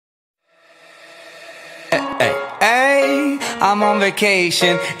Ay, I'm on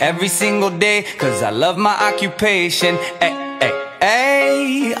vacation every single day, cause I love my occupation.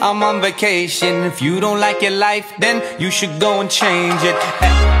 Ay, I'm on vacation. If you don't like your life, then you should go and change it.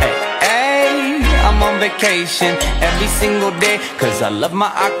 Ay, I'm on vacation every single day, cause I love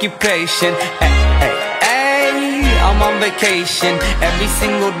my occupation. Ay, I'm on vacation every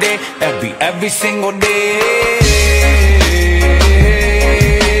single day, every single day.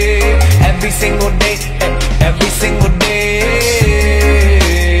 Every single day, every single day.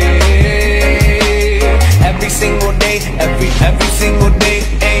 Every single day, every single day.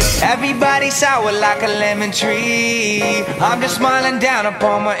 Everybody sour like a lemon tree. I'm just smiling down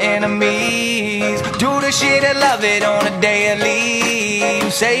upon my enemies. Do the shit and love it on a daily.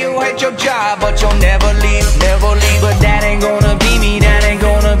 Say you hate your job, but you'll never leave, never leave. But that ain't gonna be me, that ain't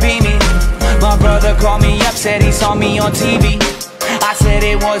gonna be me. My brother called me up, said he saw me on TV. I said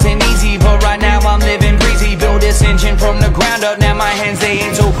it wasn't easy, but right now I'm living breezy. Build this engine from the ground up, now my hands, they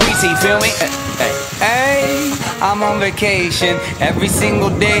ain't so greasy, feel me? Hey, I'm on vacation every single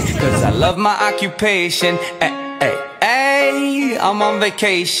day, cause I love my occupation. Hey, I'm on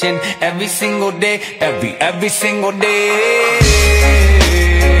vacation every single day, every single day.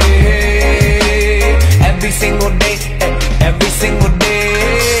 Every single day, every single day.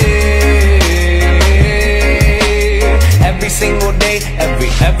 Every single day,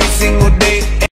 every single day.